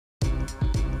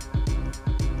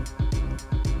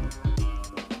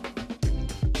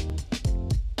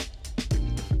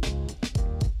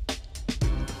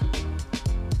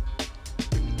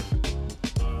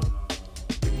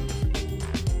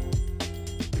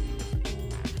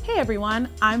Hey everyone,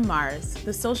 I'm Mars,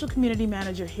 the social community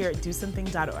manager here at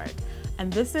DoSomething.org,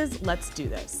 and this is Let's Do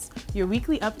This, your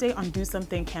weekly update on Do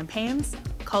Something campaigns,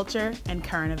 culture, and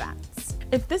current events.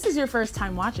 If this is your first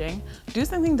time watching,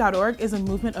 DoSomething.org is a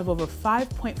movement of over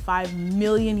 5.5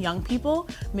 million young people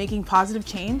making positive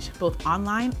change both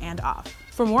online and off.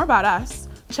 For more about us,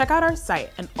 check out our site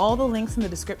and all the links in the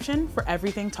description for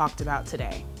everything talked about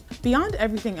today. Beyond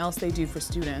everything else they do for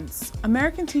students,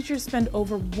 American teachers spend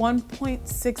over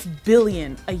 $1.6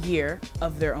 billion a year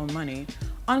of their own money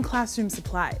on classroom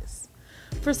supplies.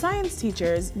 For science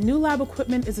teachers, new lab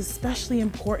equipment is especially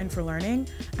important for learning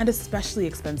and especially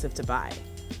expensive to buy.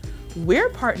 We're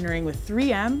partnering with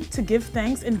 3M to give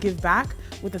thanks and give back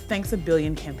with the Thanks a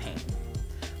Billion campaign.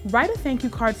 Write a thank you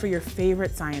card for your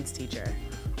favorite science teacher.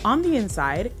 On the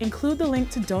inside, include the link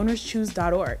to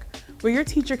donorschoose.org, where your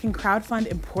teacher can crowdfund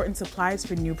important supplies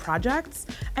for new projects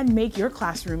and make your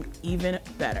classroom even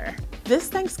better. This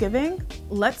Thanksgiving,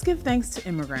 let's give thanks to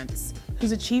immigrants,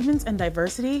 whose achievements and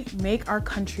diversity make our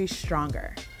country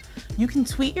stronger. You can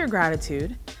tweet your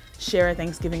gratitude, share a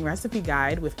Thanksgiving recipe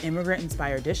guide with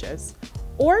immigrant-inspired dishes,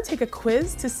 or take a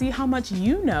quiz to see how much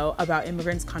you know about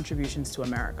immigrants' contributions to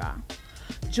America.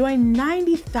 Join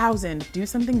 90,000 Do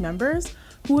Something members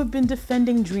who have been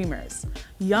defending dreamers,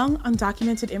 young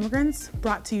undocumented immigrants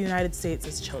brought to the United States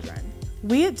as children.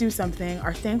 We at Do Something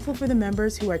are thankful for the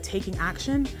members who are taking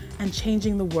action and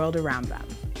changing the world around them.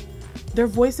 Their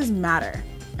voices matter,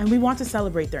 and we want to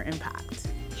celebrate their impact.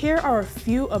 Here are a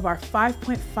few of our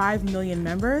 5.5 million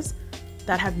members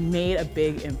that have made a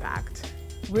big impact.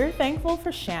 We're thankful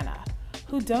for Shanna,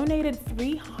 who donated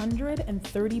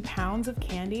 330 pounds of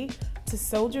candy to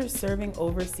soldiers serving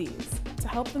overseas to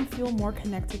help them feel more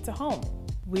connected to home.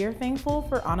 We're thankful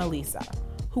for Annalisa,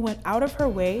 who went out of her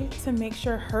way to make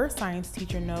sure her science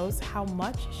teacher knows how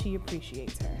much she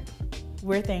appreciates her.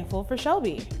 We're thankful for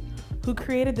Shelby, who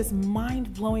created this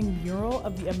mind-blowing mural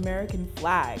of the American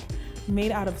flag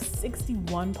made out of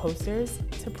 61 posters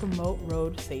to promote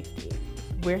road safety.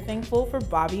 We're thankful for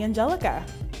Bobby Angelica,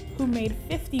 who made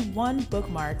 51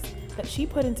 bookmarks that she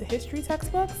put into history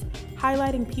textbooks,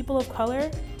 highlighting people of color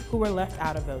who were left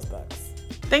out of those books.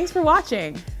 Thanks for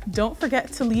watching. Don't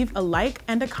forget to leave a like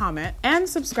and a comment and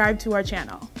subscribe to our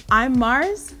channel. I'm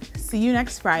Mars. See you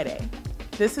next Friday.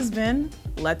 This has been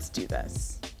Let's Do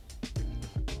This.